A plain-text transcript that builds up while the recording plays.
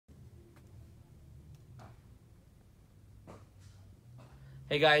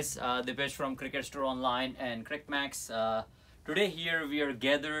Hey guys, Dipesh from Cricket Store Online and CrickMax. Today here we are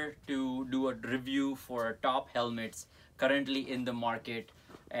gathered to do a review for top helmets currently in the market,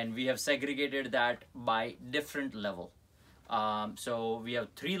 and we have segregated that by different level. So we have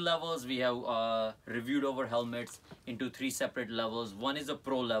three levels. We have reviewed our helmets into three separate levels. One is a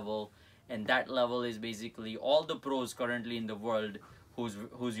pro level, and that level is basically all the pros currently in the world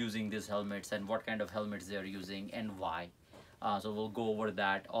who's using these helmets and what kind of helmets they are using and why. So we'll go over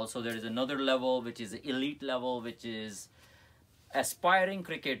that. Also, there is another level which is elite level, which is aspiring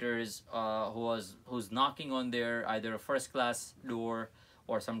cricketers who's knocking on their either a first class door,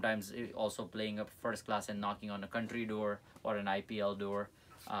 or sometimes also playing a first class and knocking on a country door or an IPL door,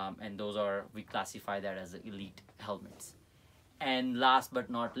 and those are, we classify that as the elite helmets. And last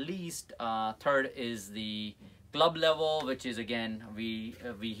but not least, third is the club level, which is again we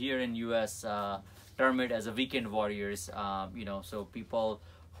here in US term it as a weekend warriors. So people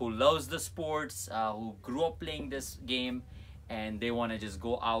who loves the sports, who grew up playing this game, and they want to just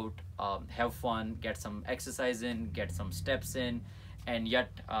go out, have fun, get some exercise in, get some steps in, and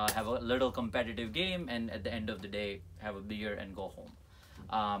yet have a little competitive game, and at the end of the day have a beer and go home,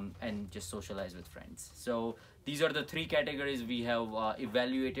 and just socialize with friends. So these are the three categories we have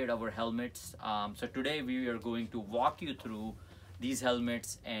evaluated our helmets. So today we are going to walk you through these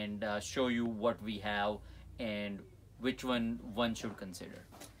helmets and show you what we have and which one should consider.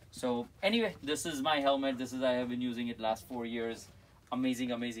 So anyway, this is my helmet. I have been using it last 4 years. Amazing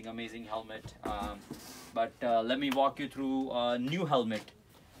helmet. But let me walk you through a new helmet.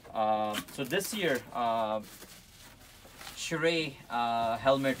 So this year, Shrey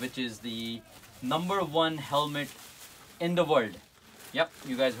helmet, which is the #1 helmet in the world. Yep,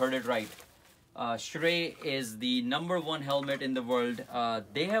 you guys heard it right. Shrey is the #1 helmet in the world.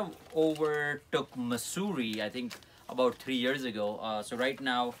 They have overtook Missouri, I think, about 3 years ago. So right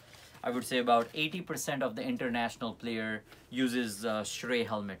now, I would say about 80% of the international player uses Shrey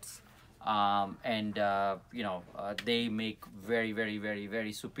helmets. They make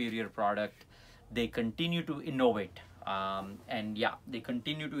very superior product. They continue to innovate. They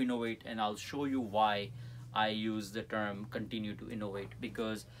continue to innovate, and I'll show you why I use the term continue to innovate,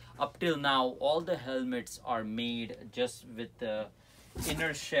 because up till now all the helmets are made just with the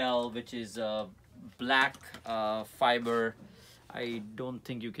inner shell, which is black fiber. I don't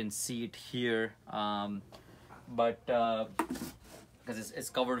think you can see it here, but because it's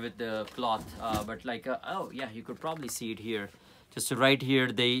covered with the cloth, but oh yeah, you could probably see it here. Just right here,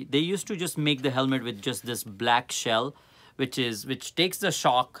 they used to just make the helmet with just this black shell, which takes the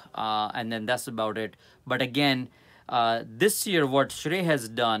shock, and then that's about it. But again, this year what Shrey has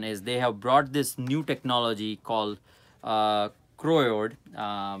done is they have brought this new technology called KOROYD,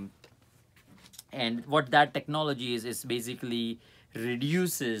 and what that technology is basically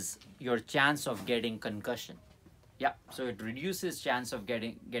reduces your chance of getting concussion. Yeah, so it reduces chance of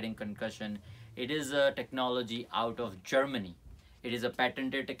getting concussion. It is a technology out of Germany. It is a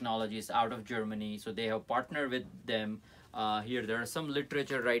patented technology. It's out of Germany, so they have partnered with them. Here there are some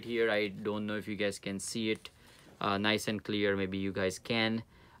literature right here. I don't know if you guys can see it nice and clear. Maybe you guys can.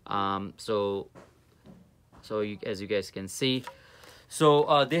 As you guys can see,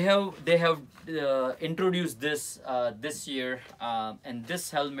 so they have introduced this this year, and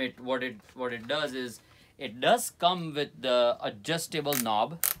this helmet, what it does is it does come with the adjustable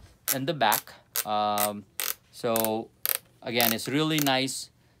knob in the back. So again, it's really nice.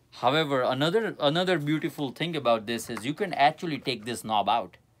 However, another beautiful thing about this is you can actually take this knob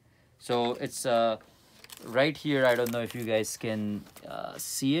out. So it's right here. I don't know if you guys can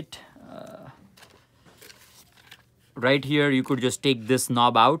see it. Right here, you could just take this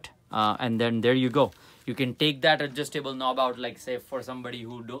knob out, and then there you go. You can take that adjustable knob out, like say for somebody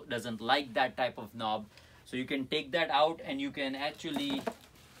who doesn't like that type of knob. So you can take that out, and you can actually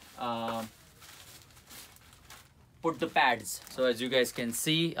put the pads. So as you guys can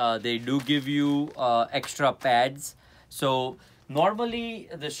see, they do give you extra pads. So normally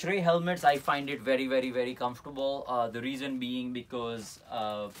the Shrey helmets, I find it very comfortable. The reason being because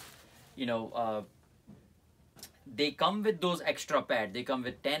they come with those extra pads. They come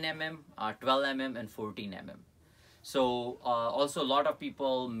with 10 mm, 12 mm, and 14 mm. So also a lot of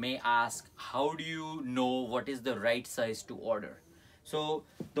people may ask, how do you know what is the right size to order? So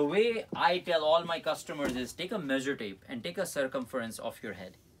the way I tell all my customers is take a measure tape and take a circumference of your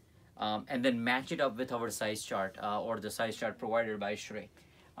head, and then match it up with our size chart, or the size chart provided by Shrey.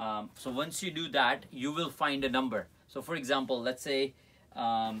 So once you do that, you will find a number. So for example, let's say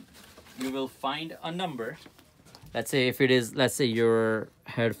you will find a number. Let's say if it is, let's say your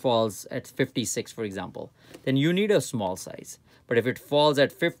head falls at 56, for example, then you need a small size. But if it falls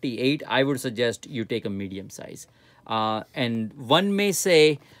at 58, I would suggest you take a medium size. And one may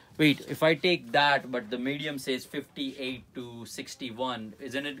say, wait, if I take that, but the medium says 58 to 61,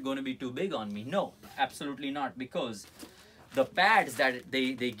 isn't it going to be too big on me? No, absolutely not, because the pads that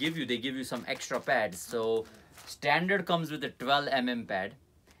they give you some extra pads. So standard comes with a 12 pad,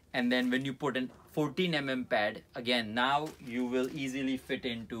 and then when you put an 14 pad, again, now you will easily fit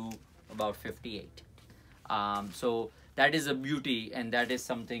into about 58. So that is a beauty, and that is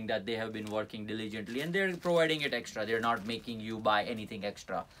something that they have been working diligently, and they're providing it extra. They're not making you buy anything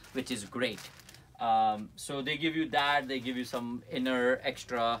extra, which is great. So they give you that, they give you some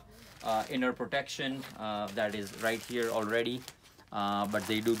extra inner protection that is right here already, but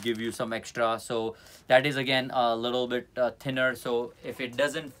they do give you some extra. So that is again a little bit thinner. So if it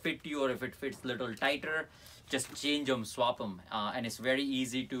doesn't fit you, or if it fits a little tighter, just change them, swap them, and it's very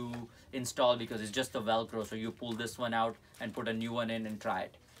easy to install because it's just a Velcro. So you pull this one out and put a new one in and try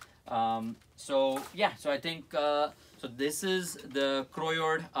it. So yeah, so I think so this is the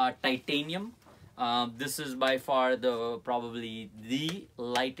KOROYD titanium. This is by far probably the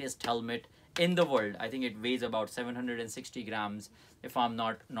lightest helmet in the world. I think it weighs about 760 grams, if I'm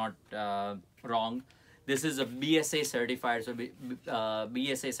not wrong. This is a BSA certified. So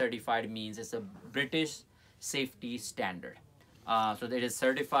BSA certified means it's a British safety standard. So that is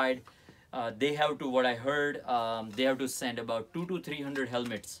certified. They have to, what I heard, they have to send about 200 to 300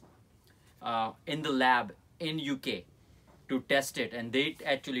 helmets in the lab in UK to test it, and they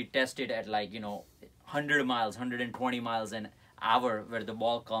actually test it at 100 miles, 120 miles an hour, where the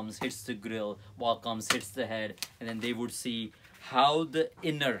ball comes, hits the grill, ball comes, hits the head, and then they would see how the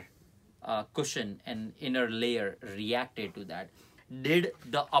inner cushion and inner layer reacted to that. Did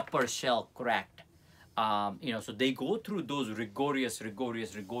the upper shell cracked? So they go through those rigorous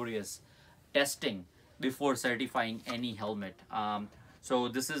testing before certifying any helmet. So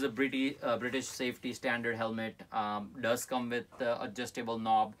this is a British safety standard helmet. Does come with adjustable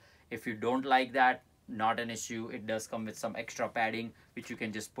knob. If you don't like that, not an issue. It does come with some extra padding, which you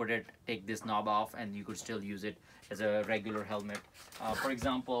can just take this knob off, and you could still use it as a regular helmet. For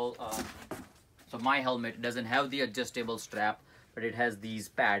example, so my helmet doesn't have the adjustable strap, but it has these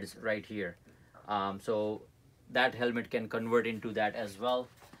pads right here. So that helmet can convert into that as well,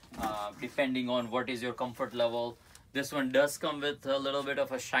 depending on what is your comfort level. This one does come with a little bit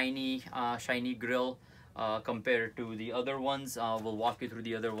of a shiny grill compared to the other ones. We'll walk you through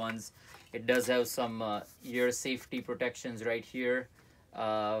the other ones. It does have some ear safety protections right here.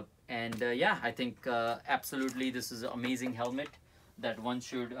 Yeah, I think absolutely this is an amazing helmet that one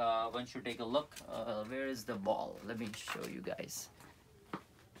should take a look. Where is the ball? Let me show you guys.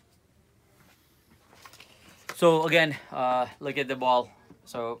 So again, look at the ball.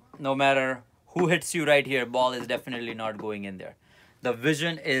 So no matter who hits you right here, ball is definitely not going in there. The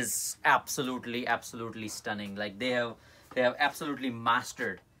vision is absolutely stunning. Like they have absolutely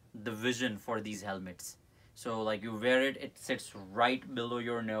mastered the vision for these helmets. So like you wear it, it sits right below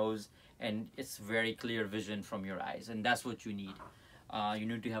your nose, and it's very clear vision from your eyes, and that's what you need. You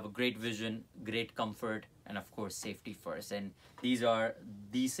need to have a great vision, great comfort, and of course safety first. And these are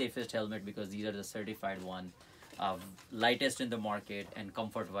the safest helmet because these are the certified one. Lightest in the market, and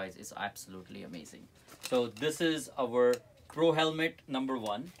comfort wise is absolutely amazing. So this is our Pro helmet number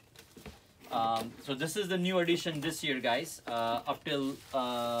 1. So this is the new addition this year, guys. Up till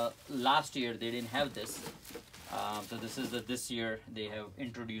last year they didn't have this. So this is this year they have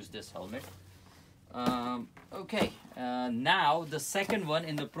introduced this helmet. Okay, now the second one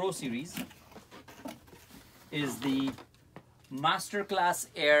in the Pro series is the Masterclass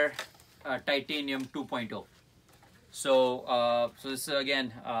Air Titanium 2.0. So this is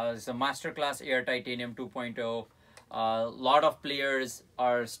again it's a Masterclass Air Titanium 2.0. A lot of players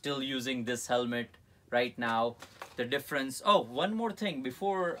are still using this helmet right now. The difference. Oh, one more thing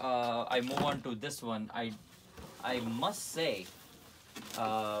before I move on to this one, I must say,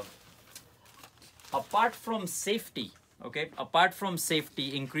 apart from safety,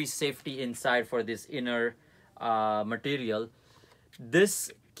 increased safety inside for this inner material, this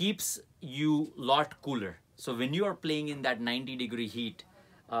keeps you a lot cooler. So when you are playing in that 90-degree heat,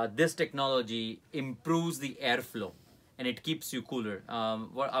 this technology improves the airflow and it keeps you cooler.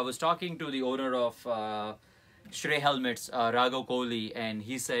 I was talking to the owner of Shrey Helmets, Raghav Kohli, and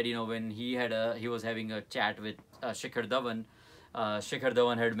he said, when he was having a chat with Shikhar Dhawan, Shikhar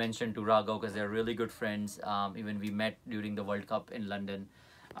Dhawan had mentioned to Raghav, because they're really good friends. Even we met during the World Cup in London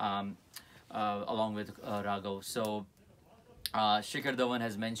along with Raghav. So Shikhar Dhawan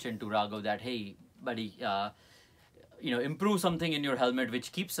has mentioned to Raghav that, hey, buddy, improve something in your helmet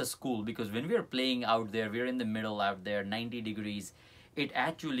which keeps us cool, because when we are playing out there, we're in the middle out there, 90 degrees, it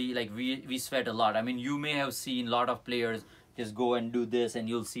actually, like, we sweat a lot. I mean, you may have seen a lot of players just go and do this and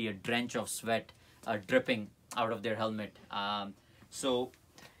you'll see a drench of sweat dripping out of their helmet. So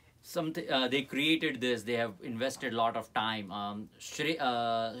something, they created this, they have invested a lot of time. Shrey,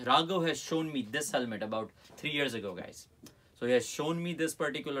 Raghav has shown me this helmet about 3 years ago, guys. So he has shown me this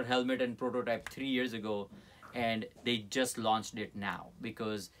particular helmet and prototype 3 years ago, and they just launched it now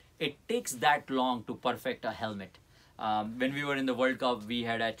because it takes that long to perfect a helmet. When we were in the World Cup, we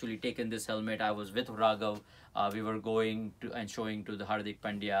had actually taken this helmet. I was with Raghav. We were going to and showing to the Hardik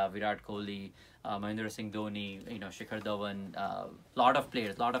Pandya, Virat Kohli, Mahendra Singh Dhoni, Shikhar Dhawan, lot of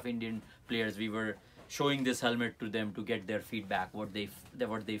players, lot of Indian players. We were showing this helmet to them to get their feedback, what they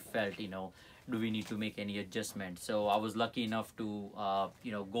felt. Do we need to make any adjustments? So I was lucky enough to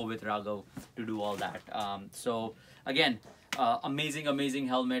go with Raghav to do all that. So again, amazing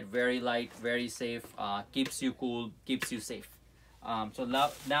helmet, very light, very safe, keeps you cool, keeps you safe. So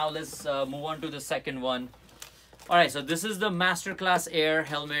now let's move on to the second one. All right, so this is the Masterclass Air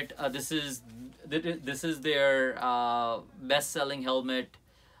helmet. This is their best-selling helmet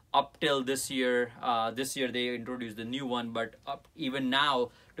up till this year. This year they introduced the new one, but even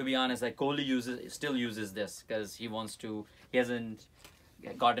now, to be honest, like, Kohli still uses this because he hasn't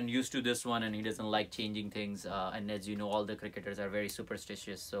gotten used to this one and he doesn't like changing things. And as you know, all the cricketers are very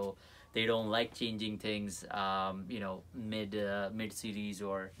superstitious, so they don't like changing things, mid series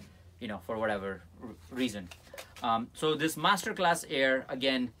or for whatever reason. So this Masterclass Air,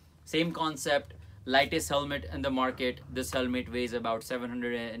 again, same concept, lightest helmet in the market. This helmet weighs about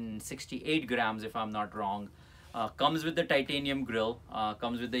 768 grams, if I'm not wrong. Comes with the titanium grille,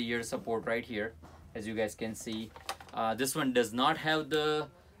 comes with the ear support right here, as you guys can see. This one does not have the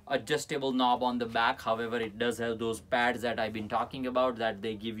adjustable knob on the back. However, it does have those pads that I've been talking about, that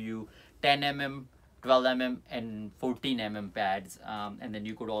they give you 10 mm, 12 mm and 14 mm pads, and then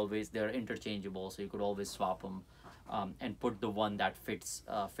you could always, they're interchangeable, so you could always swap them and put the one that fits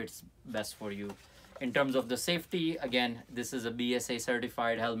best for you. In terms of the safety, again, this is a BSA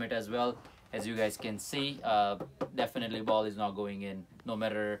certified helmet as well. As you guys can see, definitely ball is not going in, no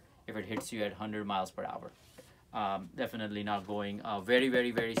matter if it hits you at 100 miles per hour. Definitely not going.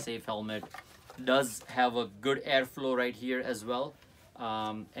 Very safe helmet. Does have a good airflow right here as well.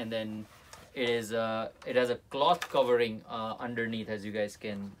 And then it has a cloth covering underneath, as you guys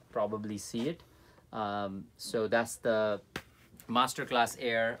can probably see it. So that's the Masterclass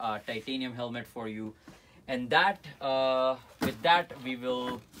Air titanium helmet for you. And that with that we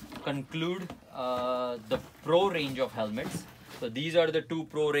will conclude the pro range of helmets. So these are the two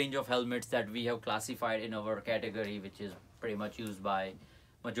pro range of helmets that we have classified in our category, which is pretty much used by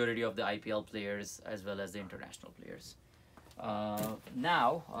majority of the IPL players as well as the international players.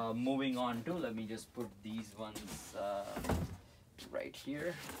 Now moving on to, let me just put these ones right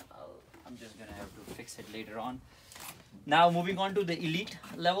here. I'm just gonna have to fix it later on. Now moving on to the elite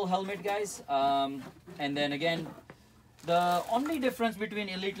level helmet, guys. And then again, the only difference between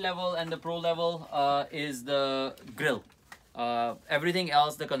elite level and the pro level is the grille. Everything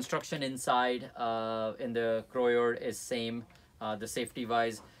else, the construction inside in the KOROYD is same. The safety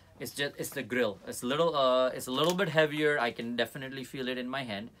wise, it's the grille. It's a little bit heavier. I can definitely feel it in my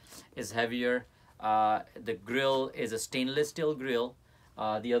hand. It's heavier. The grille is a stainless steel grille.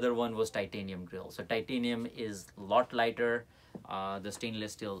 The other one was titanium grille. So titanium is a lot lighter. The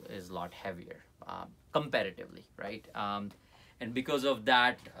stainless steel is a lot heavier comparatively, right? And because of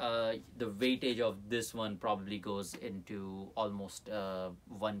that, the weightage of this one probably goes into almost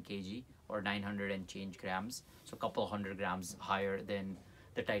 1 kg or 900 and change grams. So a couple hundred grams higher than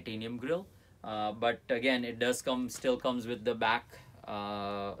the titanium grille. But again, it does still comes with the back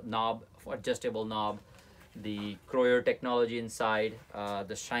knob, adjustable knob, the KOROYD technology inside,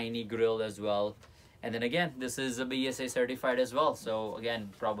 the shiny grille as well. And then again, this is a BSA certified as well. So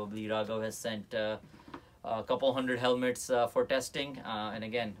again, probably Raghav has sent a couple hundred helmets for testing, and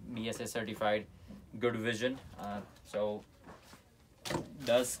again, BSA certified, good vision. So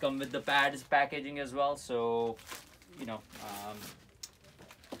does come with the pads packaging as well. So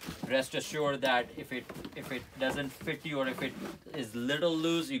rest assured that if it doesn't fit you or if it is little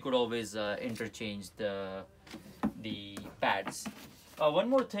loose, you could always interchange the pads. One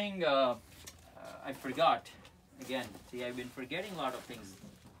more thing I forgot. Again, see, I've been forgetting a lot of things.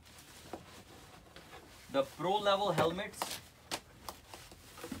 The pro level helmets,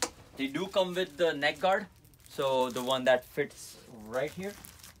 they do come with the neck guard. So the one that fits right here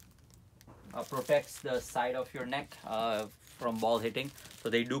protects the side of your neck from ball hitting. So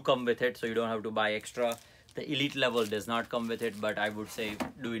they do come with it, so you don't have to buy extra. The elite level does not come with it, but I would say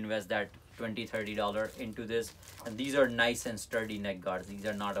do invest that $20-30 into this. And these are nice and sturdy neck guards. These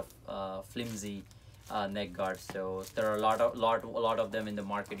are not a flimsy neck guards. So there are a lot of them in the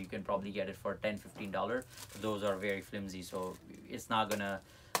market. You can probably get it for $10-15. Those are very flimsy, so it's not gonna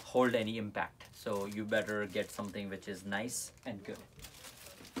hold any impact. So you better get something which is nice and good.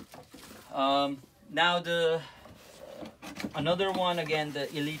 Now another one, again,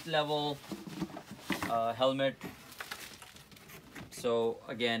 the elite level helmet. So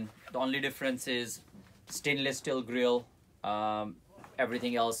again, the only difference is stainless steel grill.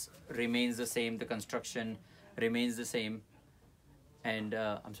 Everything else remains the same. The construction remains the same. And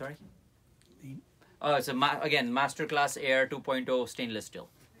I'm sorry? It's again, Masterclass Air 2.0 stainless steel.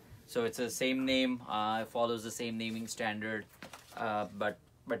 So it's the same name, follows the same naming standard. But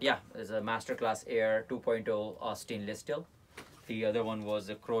yeah, it's a Masterclass Air 2.0 stainless steel. The other one was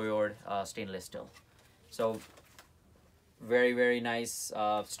a KOROYD stainless steel. So very, very nice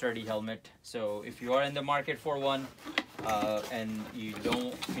sturdy helmet. So if you are in the market for one and you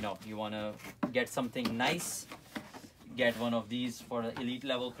don't, you want to get something nice, get one of these for the elite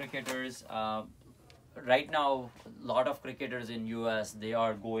level cricketers. Right now, a lot of cricketers in US, they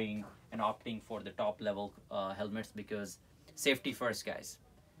are going and opting for the top level helmets because safety first, guys.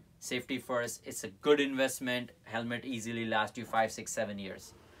 Safety first. It's a good investment. Helmet easily lasts you 5, 6, 7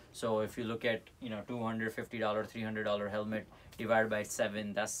 years. So if you look at $250, $300 helmet divided by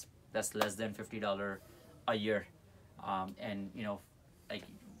 7, that's less than $50 a year. And like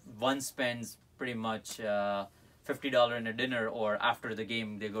one spends pretty much $50 in a dinner, or after the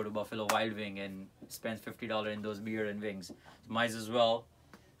game they go to Buffalo Wild Wing and spends $50 in those beer and wings. So might as well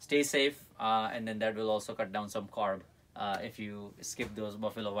stay safe, and then that will also cut down some carb if you skip those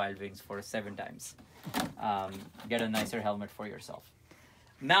Buffalo Wild Wings for 7 times. Get a nicer helmet for yourself.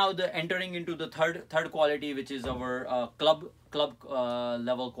 Now entering into the third quality, which is our club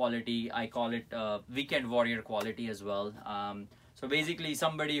level quality. I call it weekend warrior quality as well. So basically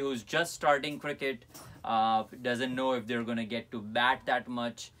somebody who's just starting cricket, doesn't know if they're going to get to bat that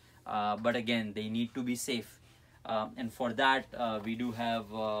much, but again, they need to be safe. And for that, we do have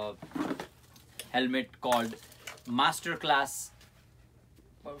a helmet called Masterclass.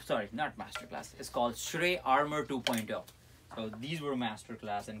 Oh, sorry, not Masterclass. It's called Shrey Armor 2.0. So these were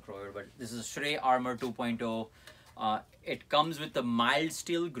Masterclass and KOROYD, but this is Shrey Armor 2.0. It comes with a mild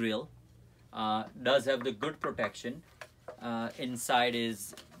steel grill. Does have the good protection. Inside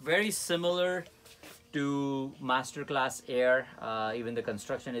is very similar to Masterclass Air. Even the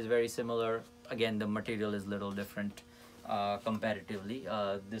construction is very similar. Again, the material is a little different comparatively.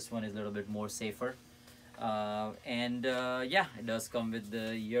 This one is a little bit more safer. And yeah, it does come with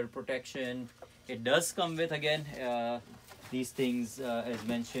the ear protection. It does come with, again, these things, as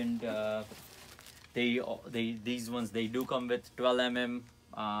mentioned, these ones, they do come with 12 mm,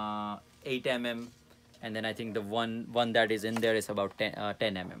 8 mm, and then I think the one that is in there is about 10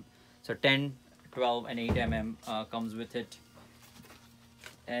 mm. So 10, 12, and 8 mm comes with it.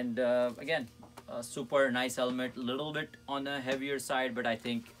 And again, a super nice helmet, a little bit on the heavier side, but I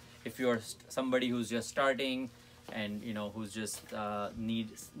think if you're somebody who's just starting and who's just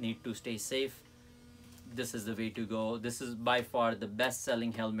need to stay safe, this is the way to go. This is by far the best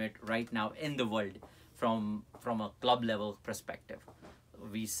selling helmet right now in the world from a club level perspective.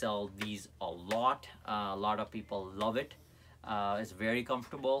 We sell these a lot of people love it. It's very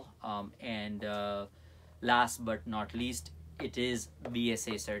comfortable, and last but not least, it is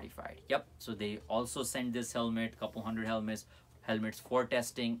BSA certified. Yep, so they also send this helmet, couple hundred helmets for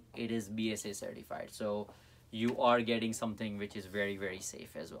testing. It is BSA certified, so you are getting something which is very, very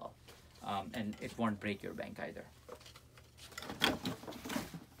safe as well. And it won't break your bank either.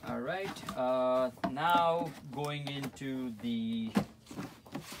 All right, now going into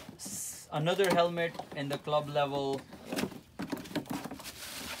another helmet in the club level.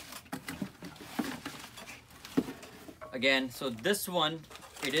 Again, so this one,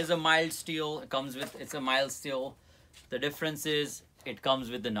 it is a mild steel. It's a mild steel. The difference is it comes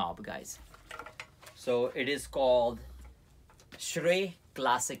with the knob, guys. So it is called Shrey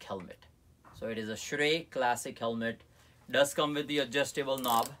Classic Helmet. So it is a Shrey Classic helmet. Does come with the adjustable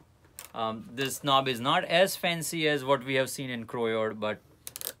knob. This knob is not as fancy as what we have seen in KOROYD, but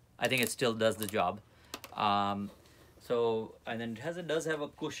I think it still does the job. So, and then it does have a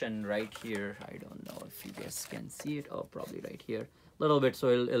cushion right here. I don't know if you guys can see it. Oh, probably right here. A little bit, so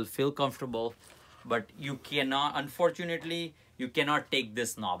it'll feel comfortable. But you cannot, unfortunately, you cannot take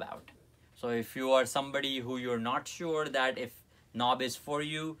this knob out. So if you are somebody who you're not sure that if knob is for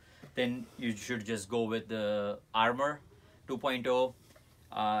you, then you should just go with the Armor 2.0.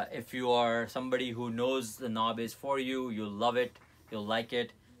 If you are somebody who knows the knob is for you, you'll love it, you'll like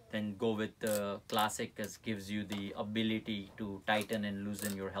it, then go with the classic, because gives you the ability to tighten and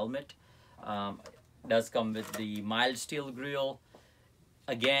loosen your helmet. Does come with the mild steel grille.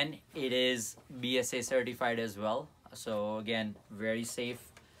 Again, it is BSA certified as well, so again, very safe.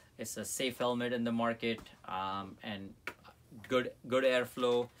 It's a safe helmet in the market, and good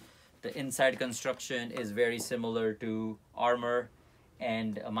airflow. The inside construction is very similar to Armor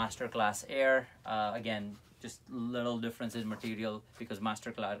and a Masterclass Air. Again, just little difference in material, because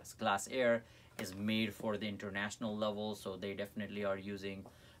Masterclass Air is made for the international level, so they definitely are using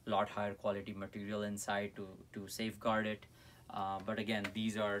a lot higher quality material inside to safeguard it. But again,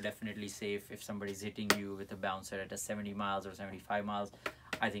 these are definitely safe. If somebody's hitting you with a bouncer at a 70 miles or 75 miles,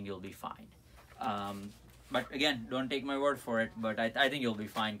 I think you'll be fine. But again, don't take my word for it, but I think you'll be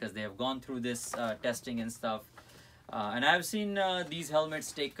fine, because they have gone through this testing and stuff. And I've seen these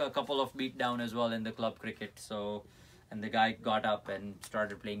helmets take a couple of beat down as well in the club cricket. So, and the guy got up and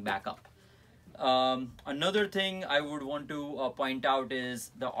started playing back up. Another thing I would want to point out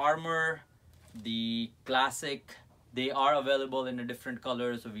is the Armor, the Classic. They are available in a different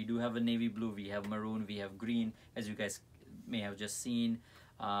color. So we do have a navy blue, we have maroon, we have green, as you guys may have just seen.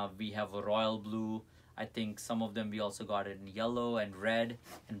 We have a royal blue. I think some of them we also got it in yellow and red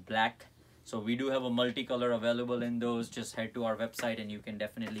and black. So we do have a multicolor available in those. Just head to our website and you can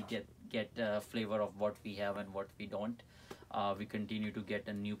definitely get a flavor of what we have and what we don't. We continue to get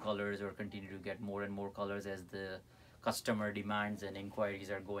new colors, or continue to get more and more colors as the customer demands and inquiries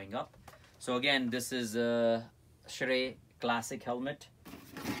are going up. So again, this is a Shrey Classic helmet.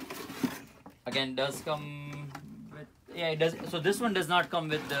 Again, does come with, yeah, it does. So this one does not come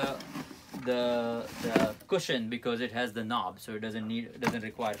with the cushion, because it has the knob, so it doesn't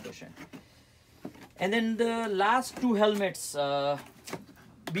require cushion. And then the last two helmets,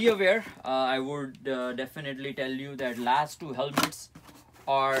 be aware, I would definitely tell you that last two helmets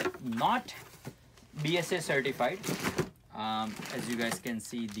are not BSA certified. As you guys can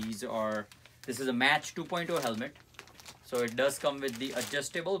see, this is a Match 2.0 helmet. So it does come with the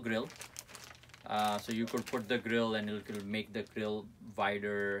adjustable grill. So you could put the grill and it will make the grill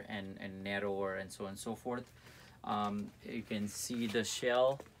wider and narrower and so on and so forth. You can see the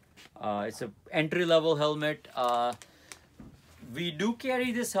shell. It's an entry-level helmet. We do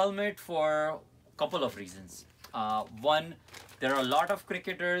carry this helmet for a couple of reasons. One, there are a lot of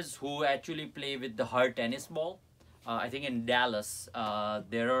cricketers who actually play with the hard tennis ball. I think in Dallas,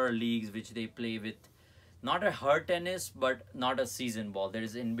 there are leagues which they play with not a hard tennis, but not a season ball. There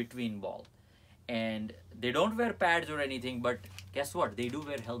is in-between ball. And they don't wear pads or anything, but guess what? They do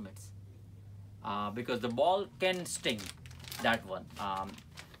wear helmets. Because the ball can sting, that one.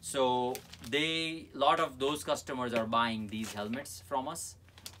 So a lot of those customers are buying these helmets from us.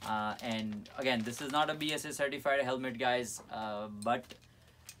 And again, this is not a BSA certified helmet, guys, but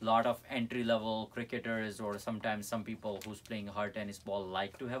a lot of entry-level cricketers, or sometimes some people who's playing a hard tennis ball,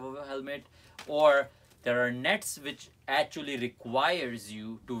 like to have a helmet. Or there are nets which actually requires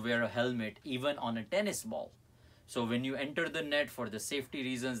you to wear a helmet even on a tennis ball. So when you enter the net, for the safety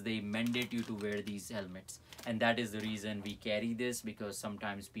reasons, they mandate you to wear these helmets. And that is the reason we carry this, because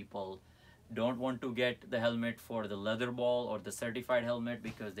sometimes people don't want to get the helmet for the leather ball or the certified helmet,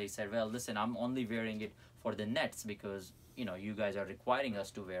 because they said, well, listen, I'm only wearing it for the nets, because you guys are requiring us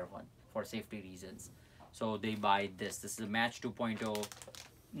to wear one for safety reasons. So they buy this. This is a Match 2.0.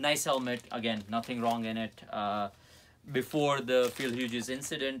 Nice helmet. Again, nothing wrong in it. Before the Phil Hughes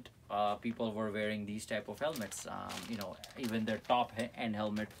incident, people were wearing these type of helmets. Even their top end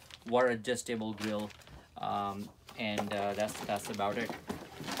helmet were adjustable grill, and that's about it.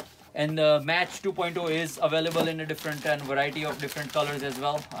 And the Match 2.0 is available in a different and variety of different colors as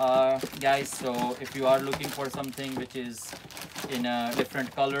well, guys. So if you are looking for something which is in a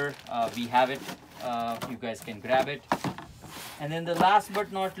different color, we have it. You guys can grab it. And then the last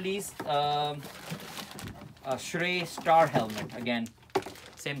but not least, a Shrey Star helmet. Again,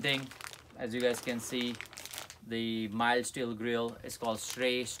 same thing, as you guys can see, the mild steel grill is called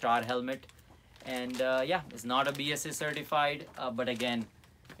Shrey Star helmet. And yeah, it's not a BSA certified, but again,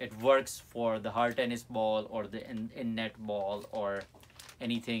 it works for the hard tennis ball or the in-net ball, or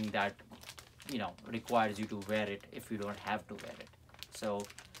anything that requires you to wear it if you don't have to wear it. So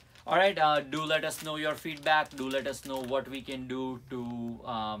all right, do let us know your feedback. Do let us know what we can do to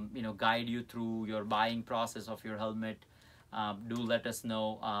guide you through your buying process of your helmet. Do let us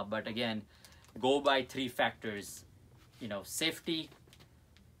know, but again, go by 3 factors: safety,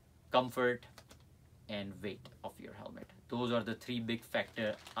 comfort, and weight of your helmet. Those are the 3 big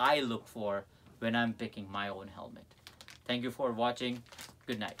factors I look for when I'm picking my own helmet. Thank you for watching.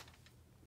 Good night.